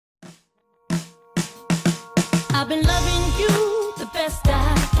I've been loving you the best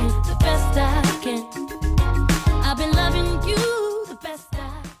I can, the best I can. I've been loving you the best I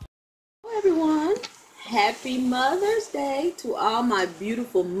can. Hello everyone, happy Mother's Day to all my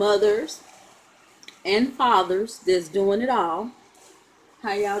beautiful mothers and fathers that's doing it all.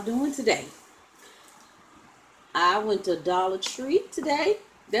 How y'all doing today? I went to Dollar Tree today.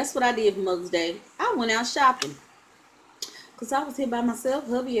 That's what I did for Mother's Day. I went out shopping because I was here by myself,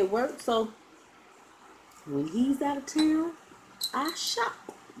 hubby at work, so when he's out of town, I shop.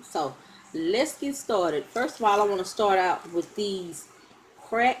 So let's get started. First of all, I want to start out with these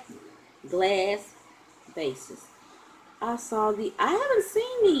cracked glass vases. I haven't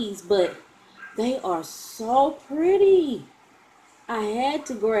seen these, but they are so pretty. I had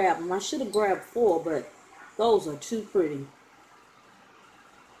to grab them. I should have grabbed 4, but those are too pretty.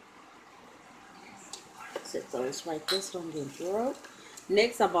 Set those right there so don't get broke.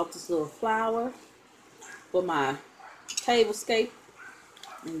 Next, I bought this little flower for my table scape.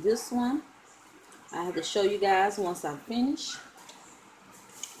 And this one, I have to show you guys once I finish.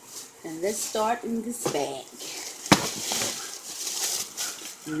 And let's start in this bag.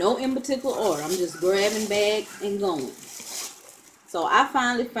 No in particular order. I'm just grabbing bag and going. So I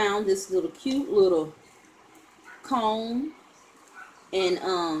finally found this little cute little comb and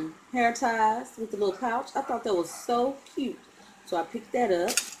hair ties with the little pouch. I thought that was so cute. So I picked that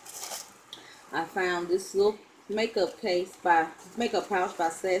up. I found this little makeup pouch by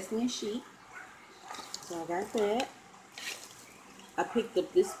Sassy and Chic. So I got that. I picked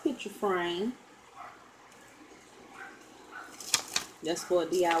up this picture frame. That's for a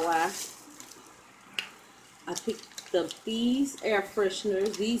DIY. I picked up these air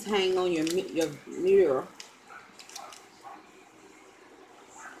fresheners. These hang on your mirror.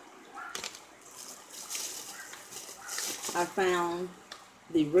 I found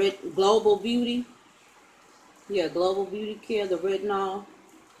the red Global Beauty. Yeah, Global Beauty Care, the retinol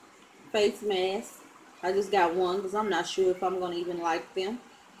face mask. I just got one because I'm not sure if I'm going to even like them.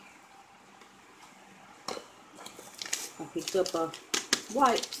 I picked up a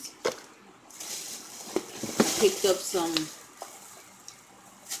wipes. I picked up some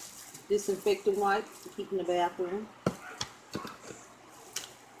disinfectant wipes to keep in the bathroom.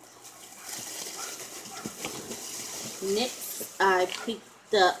 Next, I picked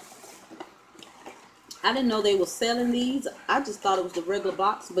up, I didn't know they were selling these. I just thought it was the regular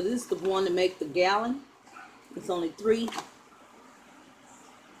box, but this is the one to make the gallon. It's only three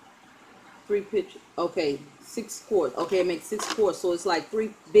pitchers. Okay, 6 quarts. Okay, it makes 6 quarts, so it's like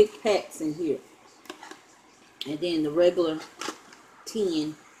 3 big packs in here. And then the regular 10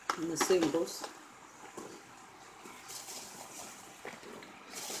 in the singles.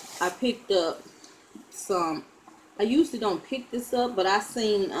 I picked up some, I usually don't pick this up, but I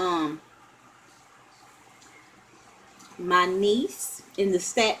seen my niece in the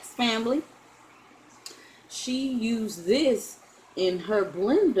Stacks family. She used this in her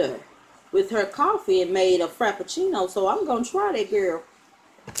blender with her coffee and made a frappuccino. So I'm gonna try that, girl.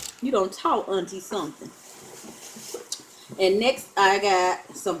 You done taught auntie something. And next I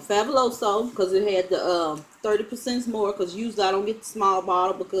got some Fabuloso because it had the 30% more, because usually I don't get the small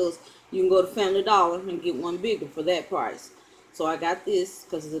bottle because you can go to Family Dollar and get one bigger for that price. So I got this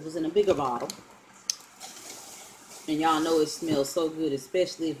because it was in a bigger bottle. And y'all know it smells so good,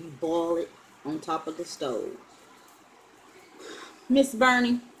 especially if you boil it on top of the stove. Miss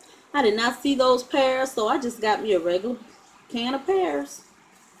Bernie, I did not see those pears, so I just got me a regular can of pears.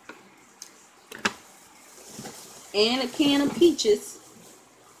 And a can of peaches.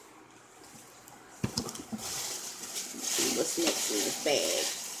 Let's see what's next in this bag.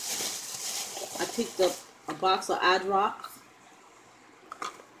 I picked up a box of eye drops,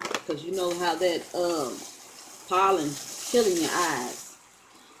 because you know how that pollen killing your eyes.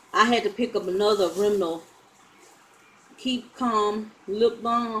 I had to pick up another Rimmel Keep Calm lip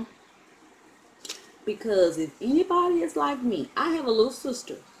balm, because if anybody is like me, I have a little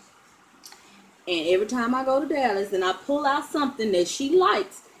sister, and every time I go to Dallas and I pull out something that she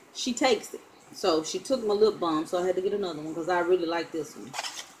likes, she takes it. So she took my lip balm, so I had to get another one because I really like this one.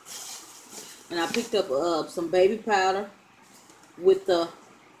 And I picked up some baby powder with the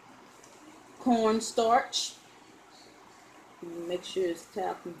corn starch. Make sure it's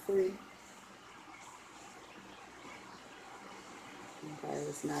talcum free. Okay,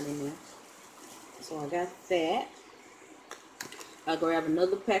 it's not in there. So I got that. I grabbed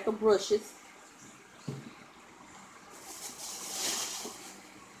another pack of brushes.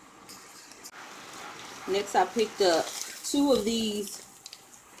 Next, I picked up 2 of these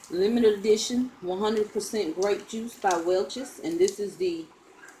limited edition 100% grape juice by Welch's, and this is the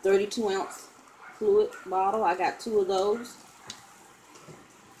 32 ounce fluid bottle. I got 2 of those.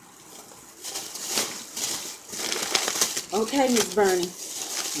 Okay, Miss Bernie,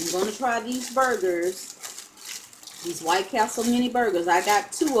 I'm gonna try these burgers. These White Castle mini burgers. I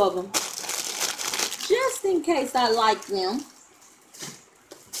got 2 of them, just in case I like them.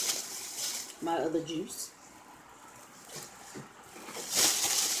 My other juice.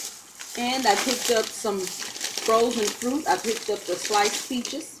 And I picked up some frozen fruit. I picked up the sliced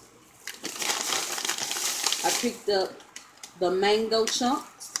peaches. I picked up the mango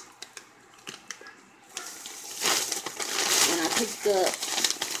chunks. And I picked up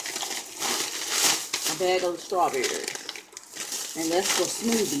a bag of strawberries. And that's for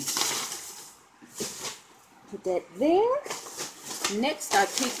smoothies. Put that there. Next, I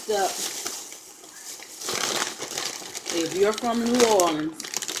picked up, if you're from New Orleans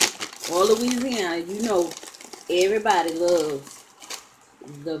or Louisiana, you know everybody loves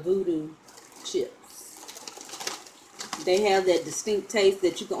the voodoo chips. They have that distinct taste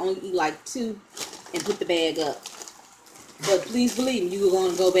that you can only eat like 2 and put the bag up. But please believe me, you're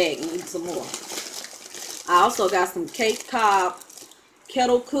going to go back and eat some more. I also got some Cape Cod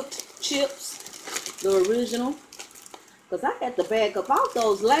kettle cooked chips, the original. Because I had to bag up all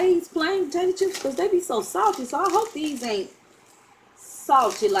those Lay's plain potato chips because they be so salty. So I hope these ain't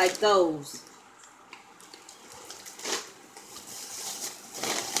salty like those.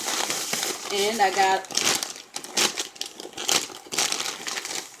 And I got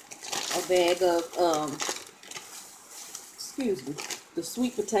a bag of, excuse me, the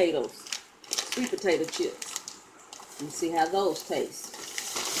sweet potato chips. Let's see how those taste.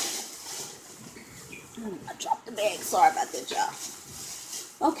 I dropped the bag. Sorry about that,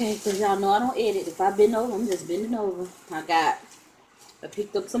 y'all. Okay, because y'all know I don't edit. If I bend over, I'm just bending over. I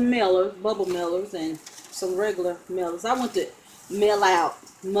picked up some mailers, bubble mailers, and some regular mailers. I went to mail out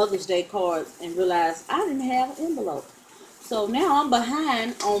Mother's Day cards and realized I didn't have an envelope. So now I'm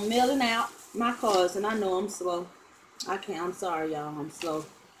behind on mailing out my cards, and I know I'm slow. I'm sorry, y'all. I'm slow.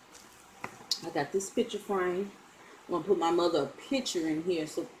 I got this picture frame. I'm going to put my mother a picture in here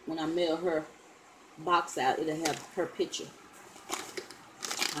so when I mail her box out, it'll have her picture.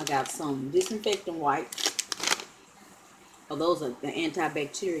 I got some disinfectant wipes. Oh, those are the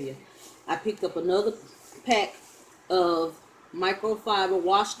antibacterial. I picked up another pack of microfiber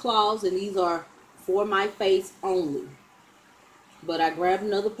washcloths, and these are for my face only. But I grabbed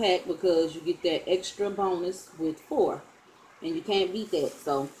another pack because you get that extra bonus with 4, and you can't beat that.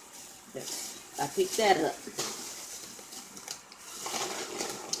 So I picked that up.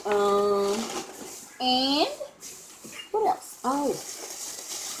 And what else? Oh,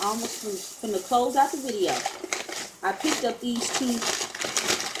 I almost gonna close out the video. I picked up these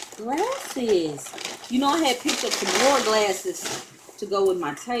 2 glasses. You know, I had picked up some more glasses to go with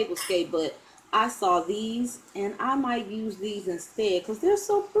my table scape, but I saw these and I might use these instead because they're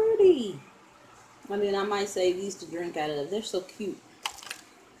so pretty. I mean, I might save these to drink out of. They're so cute.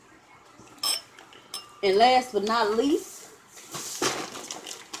 And last but not least,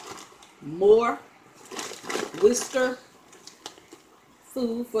 more Whisker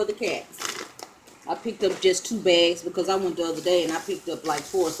food for the cats. I picked up just 2 bags because I went the other day and I picked up like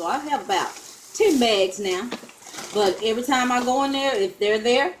 4. So I have about 10 bags now. But every time I go in there, if they're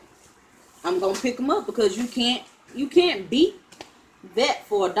there, I'm going to pick them up because you can't beat that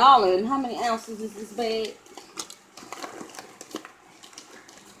for $1. And how many ounces is this bag?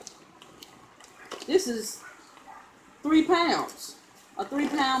 This is 3 pounds. A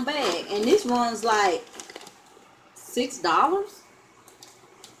 3-pound bag. And this runs like $6.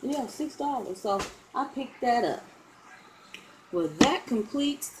 Yeah, $6. So I picked that up. Well, that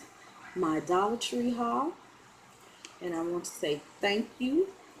completes my Dollar Tree haul. And I want to say thank you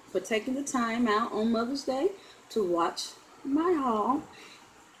for taking the time out on Mother's Day to watch my haul.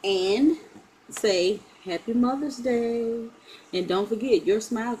 And say Happy Mother's Day. And don't forget, your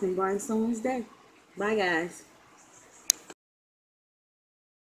smile can brighten someone's day. Bye, guys.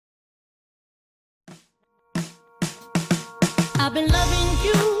 I've been loving